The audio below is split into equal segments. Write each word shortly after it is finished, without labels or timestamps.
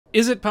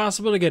Is it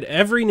possible to get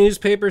every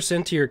newspaper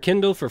sent to your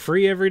Kindle for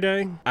free every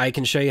day? I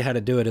can show you how to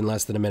do it in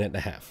less than a minute and a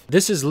half.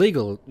 This is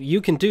legal.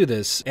 You can do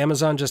this.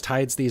 Amazon just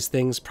hides these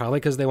things, probably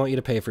because they want you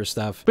to pay for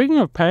stuff. Speaking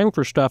of paying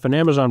for stuff in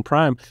Amazon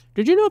Prime,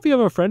 did you know if you have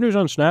a friend who's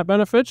on SNAP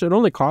benefits, it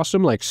only costs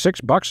them like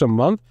 $6 a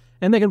month,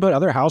 and they can put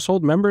other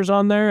household members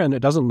on there, and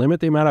it doesn't limit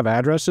the amount of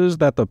addresses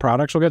that the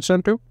products will get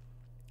sent to?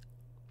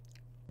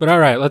 But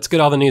alright, let's get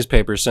all the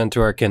newspapers sent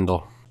to our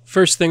Kindle.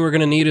 First thing we're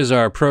going to need is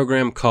our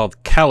program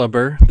called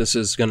Calibre. This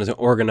is going to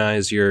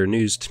organize your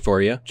news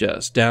for you.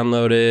 Just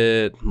download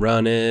it,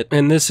 run it,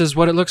 and this is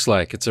what it looks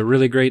like. It's a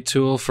really great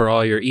tool for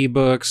all your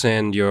ebooks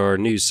and your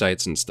news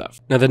sites and stuff.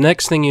 Now the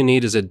next thing you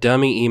need is a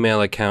dummy email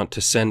account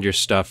to send your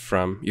stuff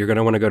from. You're going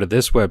to want to go to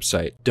this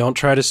website. Don't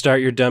try to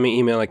start your dummy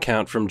email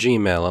account from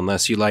Gmail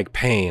unless you like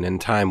pain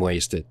and time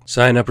wasted.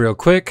 Sign up real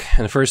quick,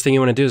 and the first thing you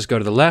want to do is go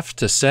to the left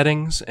to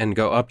settings and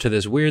go up to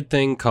this weird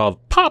thing called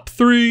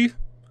POP3.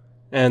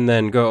 And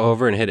then go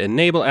over and hit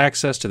enable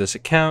access to this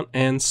account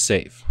and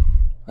save.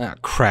 Ah,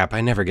 crap, I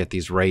never get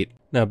these right.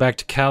 Now back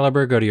to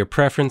Calibre, go to your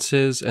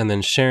preferences and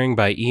then sharing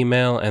by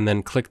email and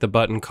then click the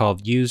button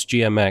called use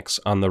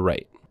GMX on the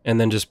right. And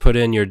then just put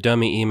in your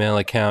dummy email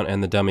account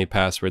and the dummy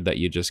password that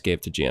you just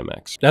gave to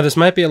GMX. Now this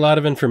might be a lot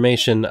of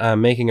information.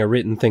 I'm making a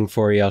written thing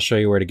for you. I'll show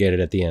you where to get it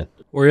at the end.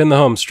 We're in the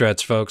home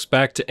stretch, folks.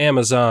 Back to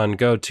Amazon.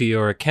 Go to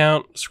your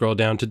account, scroll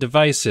down to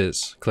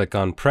devices, click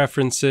on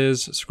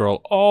preferences,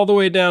 scroll all the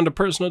way down to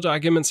personal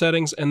document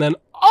settings, and then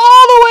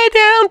all the way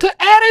down to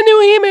add a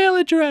new email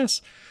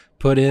address.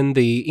 Put in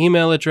the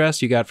email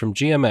address you got from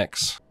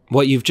GMX.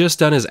 What you've just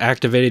done is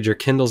activated your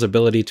Kindle's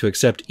ability to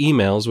accept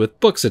emails with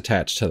books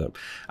attached to them.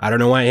 I don't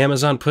know why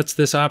Amazon puts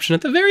this option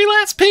at the very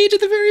last page at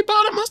the very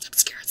bottom, most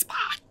obscure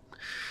spot.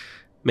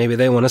 Maybe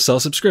they want to sell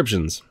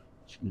subscriptions.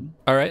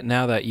 Alright,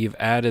 now that you've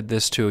added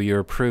this to your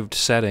approved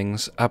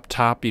settings, up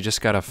top you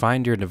just gotta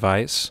find your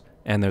device,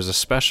 and there's a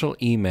special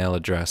email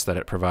address that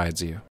it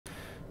provides you.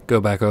 Go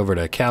back over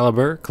to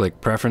Calibre,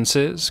 click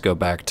Preferences, go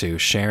back to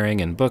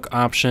Sharing and Book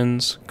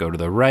Options, go to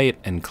the right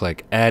and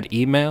click Add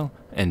Email,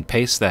 and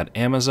paste that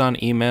Amazon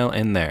email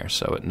in there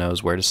so it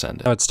knows where to send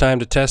it. Now it's time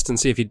to test and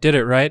see if you did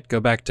it right. Go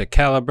back to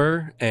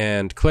Calibre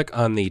and click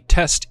on the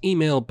Test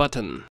Email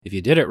button. If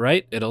you did it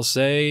right, it'll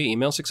say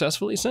Email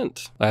Successfully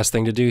Sent. Last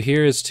thing to do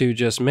here is to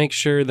just make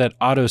sure that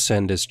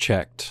auto-send is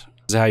checked.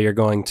 This is how you're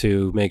going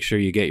to make sure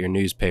you get your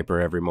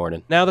newspaper every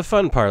morning. Now the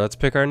fun part, let's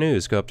pick our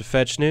news. Go up to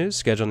Fetch News,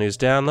 Schedule News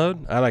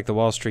Download. I like the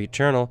Wall Street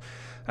Journal.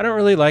 I don't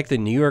really like the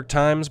New York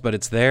Times, but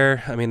it's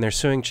there. I mean, they're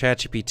suing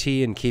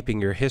ChatGPT and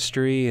keeping your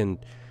history and...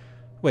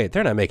 Wait,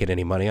 they're not making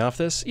any money off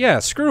this? Yeah,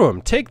 screw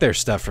them. Take their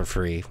stuff for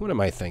free. What am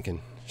I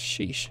thinking?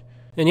 Sheesh.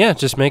 And yeah,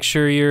 just make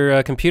sure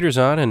your computer's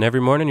on and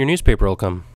every morning your newspaper will come.